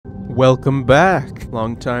Welcome back!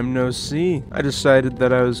 Long time no see. I decided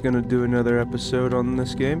that I was gonna do another episode on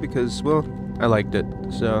this game because, well, I liked it.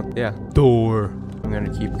 So, yeah. Door. I'm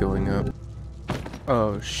gonna keep going up.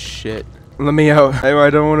 Oh, shit. Let me out. I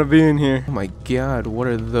don't want to be in here. Oh my god, what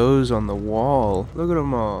are those on the wall? Look at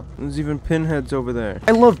them all. There's even pinheads over there.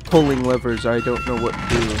 I love pulling levers I don't know what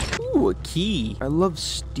to do. Ooh, a key. I love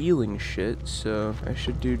stealing shit, so I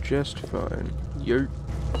should do just fine.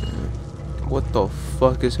 What the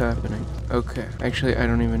fuck is happening? Okay. Actually, I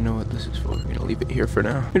don't even know what this is for. I'm gonna leave it here for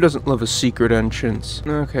now. Who doesn't love a secret entrance?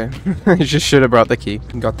 Okay. I just should have brought the key.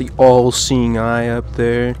 Got the all-seeing eye up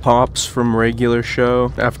there. Pops from regular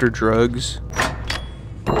show. After drugs.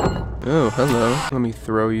 Oh, hello. Let me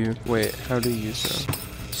throw you. Wait, how do you throw?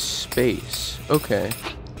 Space. Okay.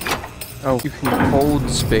 Oh, you can hold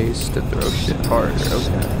space to throw shit harder.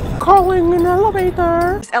 Okay. Calling an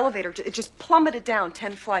elevator! This elevator, it just plummeted down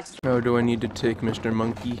 10 flights. Oh, do I need to take Mr.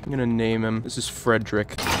 Monkey? I'm gonna name him. This is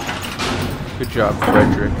Frederick. Good job,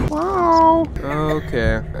 Frederick. Wow!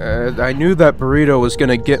 Okay. I knew that burrito was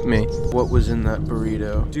gonna get me. What was in that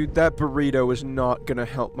burrito? Dude, that burrito is not gonna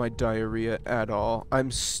help my diarrhea at all.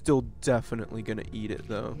 I'm still definitely gonna eat it,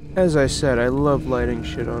 though. As I said, I love lighting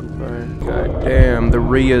shit on fire. God damn, the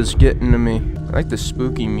Rhea's getting to me. I like the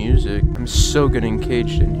spooky music. I'm so getting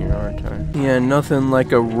caged in here, aren't I? Yeah, nothing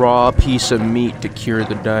like a raw piece of meat to cure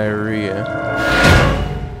the diarrhea.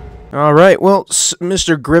 Alright, well,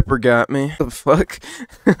 Mr. Griper got me. The fuck?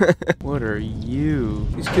 What are you?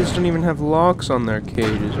 These kids don't even have locks on their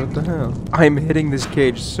cages. What the hell? I'm hitting this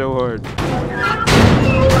cage so hard.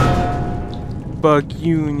 Fuck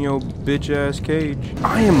you and your bitch-ass cage.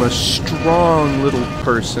 I am a strong little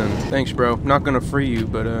person. Thanks, bro. Not gonna free you,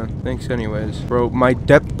 but, thanks anyways. Bro, my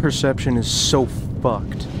depth perception is so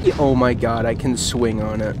fucked. Oh my god, I can swing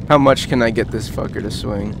on it. How much can I get this fucker to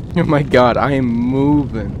swing? Oh my god, I am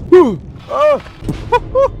moving. Oh,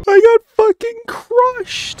 I got fucking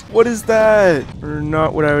crushed. What is that? Or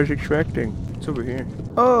not what I was expecting. It's over here.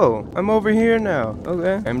 Oh, I'm over here now.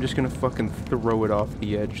 Okay. I'm just gonna fucking throw it off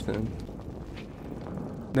the edge then.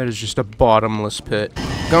 That is just a bottomless pit.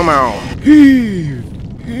 Come on. Heave!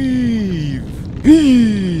 Heave!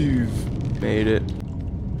 Heave! Made it.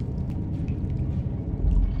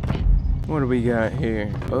 What do we got here?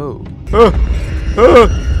 Oh.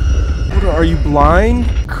 What are you blind?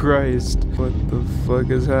 Christ. What the fuck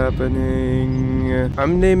is happening?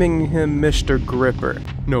 I'm naming him Mr. Griper.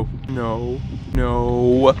 No. No.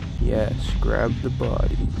 No. Yes, grab the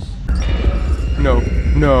bodies. No.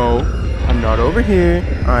 No. I'm not over here.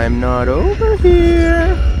 I'm not over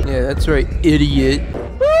here. Yeah, that's right, idiot.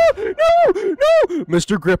 Ah, no! No!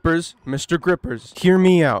 Mr. Grippers. Mr. Grippers. Hear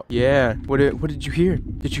me out. Yeah. What did you hear?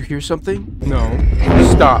 Did you hear something? No.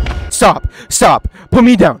 Stop. Stop. Stop. Put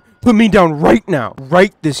me down. Put me down right now.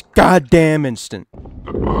 Right this goddamn instant.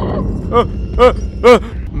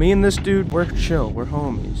 Me and this dude, we're chill. We're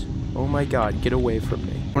homies. Oh my god, get away from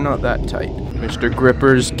me. We're not that tight. Mr.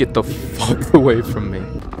 Grippers, get the fuck away from me.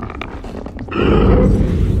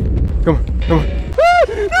 Come on, come on. Ah,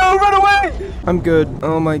 no, run away! I'm good.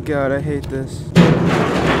 Oh my god, I hate this.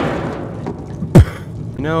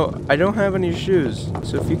 No, I don't have any shoes.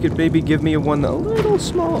 So if you could maybe give me one a little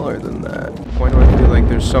smaller than that. Why do I feel like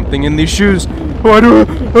there's something in these shoes? Why do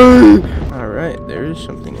I... Alright, there is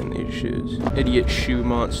something in these shoes. Idiot shoe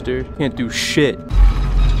monster. Can't do shit.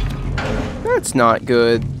 That's not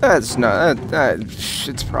good. That's not...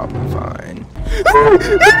 It's probably fine.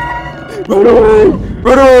 Run away!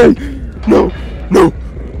 Run away! No! No!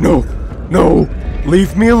 No! No!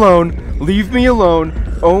 Leave me alone! Leave me alone!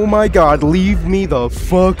 Oh my god, leave me the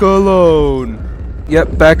fuck alone!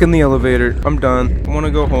 Yep, back in the elevator. I'm done. I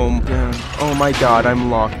wanna go home. Yeah. Oh my god,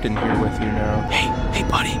 I'm locked in here with you now. Hey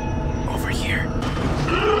buddy! Over here.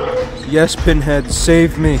 Yes, Pinhead,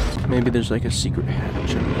 save me! Maybe there's like a secret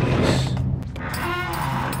hatch in this.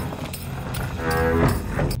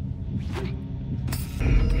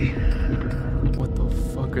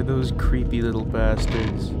 Are those creepy little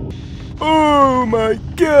bastards? Oh my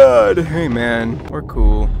god! Hey man, we're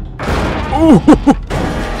cool. Oh!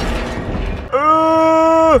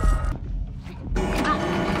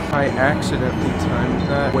 I accidentally timed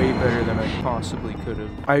that way better than I possibly could have.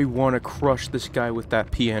 I want to crush this guy with that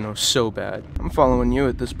piano so bad. I'm following you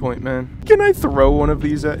at this point, man. Can I throw one of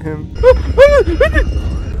these at him?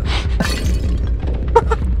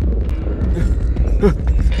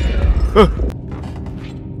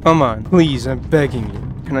 Come on, please, I'm begging you.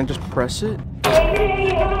 Can I just press it?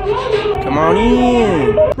 Come on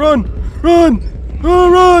in! Run! Run! Oh,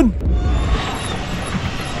 run!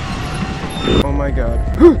 Oh my god.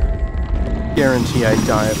 Guarantee I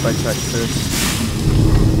die if I touch this.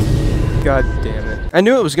 God damn it. I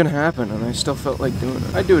knew it was gonna happen, and I still felt like doing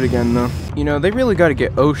it. I'd do it again, though. You know, they really gotta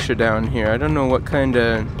get OSHA down here. I don't know what kind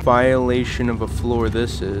of violation of a floor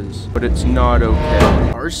this is, but it's not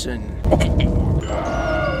okay. Arson.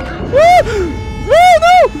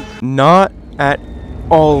 Not at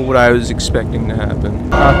all what I was expecting to happen.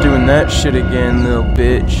 Not doing that shit again, little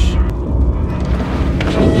bitch.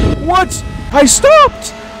 What? I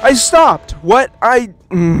stopped! I stopped! What?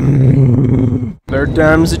 Third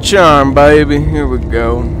time's a charm, baby. Here we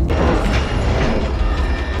go.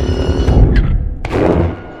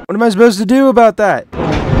 What am I supposed to do about that?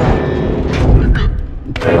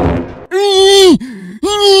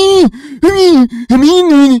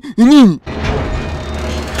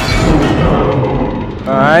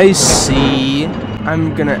 I see.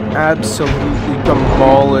 I'm gonna absolutely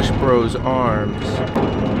demolish bro's arms.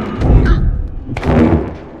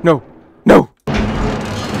 No! No!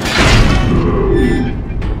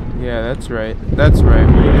 Yeah, that's right. That's right.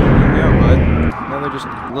 What are you doing now, bud? Now they're just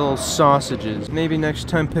little sausages. Maybe next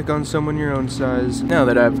time pick on someone your own size. Now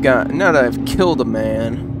that I've killed a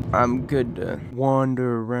man, I'm good to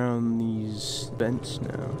wander around these vents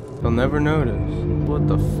now. They'll never notice. What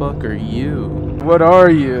the fuck are you? What are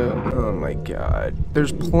you? Oh my god.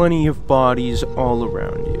 There's plenty of bodies all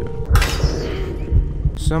around you.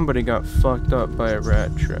 Somebody got fucked up by a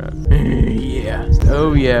rat trap. Yeah.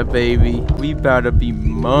 Oh yeah, baby. We bout to be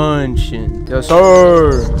munching. Yes,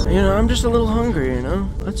 sir. You know, I'm just a little hungry, you know?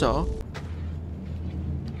 That's all.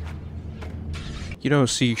 You don't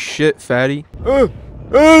see shit, fatty.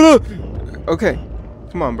 Okay.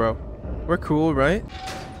 Come on, bro. We're cool, right?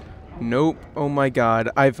 Nope. Oh my god.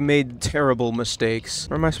 I've made terrible mistakes.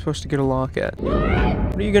 Where am I supposed to get a lock at?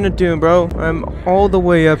 What are you gonna do, bro? I'm all the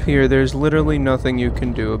way up here. There's literally nothing you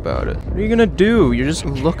can do about it. What are you gonna do? You're just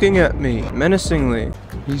looking at me menacingly.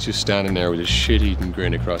 He's just standing there with a shit-eating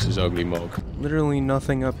grin across his ugly mug. Literally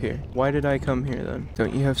nothing up here. Why did I come here then?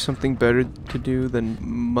 Don't you have something better to do than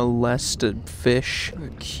molest a fish? A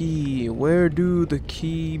key. Where do the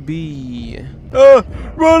key be?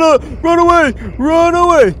 Run away! Run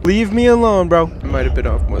away! Leave me alone, bro. I might have bit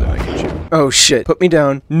off more than I can chew. Oh shit. Put me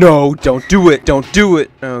down. No, don't do it. Don't do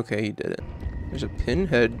it. Okay, he did it. There's a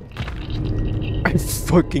pinhead. I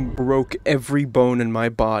fucking broke every bone in my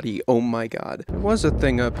body. Oh my god. There was a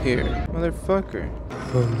thing up here. Motherfucker.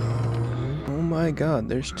 Oh my god,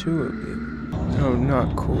 there's two of you. Oh,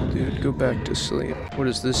 not cool, dude. Go back to sleep. What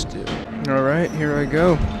does this do? Alright, here I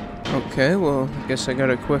go. Okay, well, I guess I got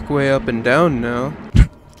a quick way up and down now.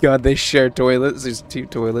 God, they share toilets. There's 2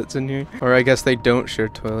 toilets in here. Or I guess they don't share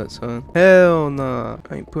toilets, huh? Hell nah.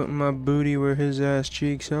 I ain't putting my booty where his ass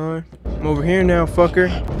cheeks are. I'm over here now, fucker.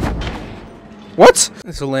 What?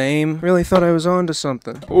 That's lame. Really thought I was onto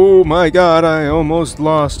something. Oh my god, I almost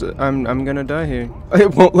lost it. I'm gonna die here.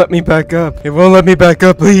 It won't let me back up. It won't let me back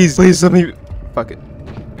up, please. Please let me... Fuck it.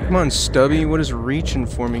 Come on, Stubby. What is reaching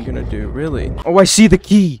for me gonna do? Really? Oh, I see the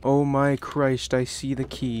key! Oh my Christ, I see the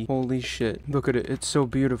key. Holy shit. Look at it. It's so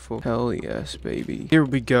beautiful. Hell yes, baby. Here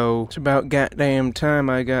we go. It's about goddamn time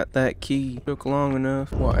I got that key. Took long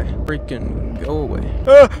enough. Why? Freaking go away.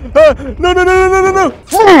 No!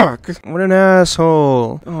 Fuck! What an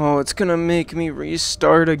asshole. Oh, it's gonna make me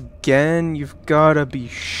restart again? You've gotta be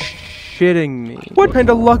shitting me. What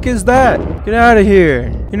kind of luck is that? Get out of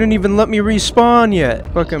here. You didn't even let me respawn yet.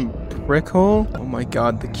 Fucking prickhole. Oh my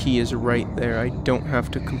god, the key is right there. I don't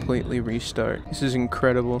have to completely restart. This is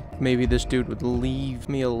incredible. Maybe this dude would leave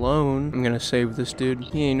me alone. I'm gonna save this dude.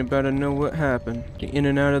 He ain't about to know what happened. Get in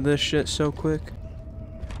and out of this shit so quick.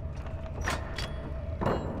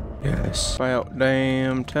 Yes. About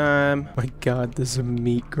damn time. My god, this is a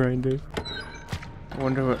meat grinder. I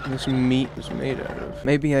wonder what this meat was made out of.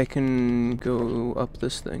 Maybe I can go up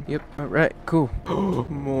this thing. Yep. Alright, cool.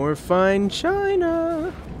 More fine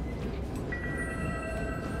china.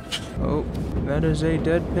 Oh, that is a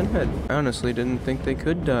dead pinhead. I honestly didn't think they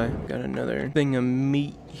could die. Got another thing of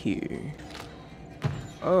meat here.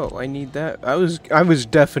 Oh, I need that. I was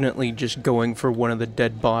definitely just going for one of the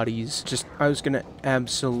dead bodies. I was gonna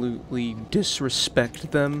absolutely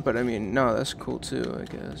disrespect them. But I mean, no, that's cool too, I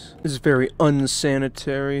guess. This is very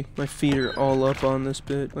unsanitary. My feet are all up on this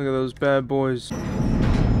bit. Look at those bad boys.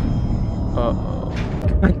 Uh-oh.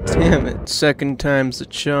 God damn it. Second time's the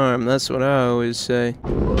charm. That's what I always say.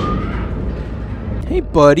 Hey,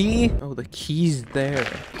 buddy. Oh, the key's there.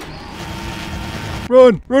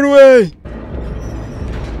 Run! Run away!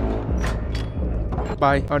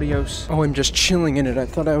 Bye. Adios. Oh, I'm just chilling in it. I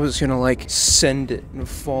thought I was gonna, like, send it and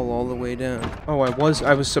fall all the way down. Oh, I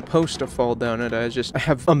was supposed to fall down it. I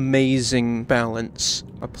have amazing balance.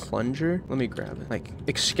 A plunger? Let me grab it. Like,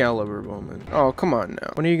 Excalibur moment. Oh, come on now.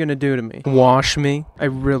 What are you gonna do to me? Wash me? I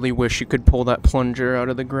really wish you could pull that plunger out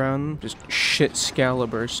of the ground. Just shit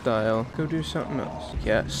Excalibur style. Go do something else.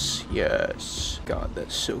 Yes, yes. God,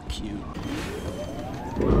 that's so cute.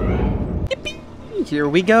 Yippee! Here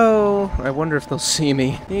we go. I wonder if they'll see me.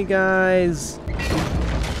 Hey, guys.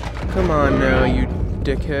 Come on now, you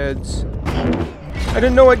dickheads. I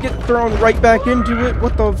didn't know I'd get thrown right back into it.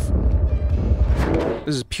 What the f...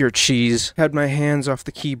 This is pure cheese. Had my hands off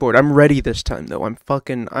the keyboard. I'm ready this time, though. I'm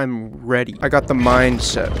ready. I got the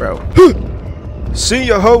mindset, bro. See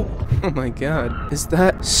ya, ho! Oh my god. Is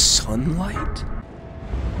that sunlight?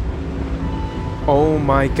 Oh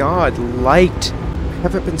my god, light! I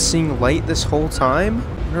haven't been seeing light this whole time?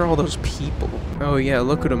 Where are all those people? Oh yeah,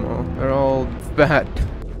 look at them all. They're all fat.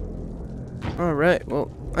 Alright,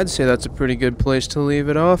 well, I'd say that's a pretty good place to leave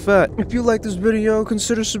it off at. If you like this video,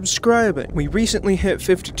 consider subscribing. We recently hit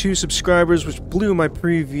 52 subscribers, which blew my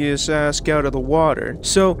previous ask out of the water.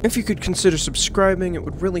 So, if you could consider subscribing, it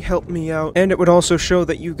would really help me out, and it would also show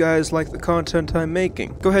that you guys like the content I'm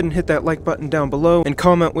making. Go ahead and hit that like button down below, and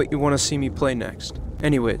comment what you want to see me play next.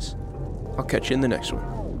 Anyways, I'll catch you in the next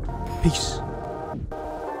one. Peace.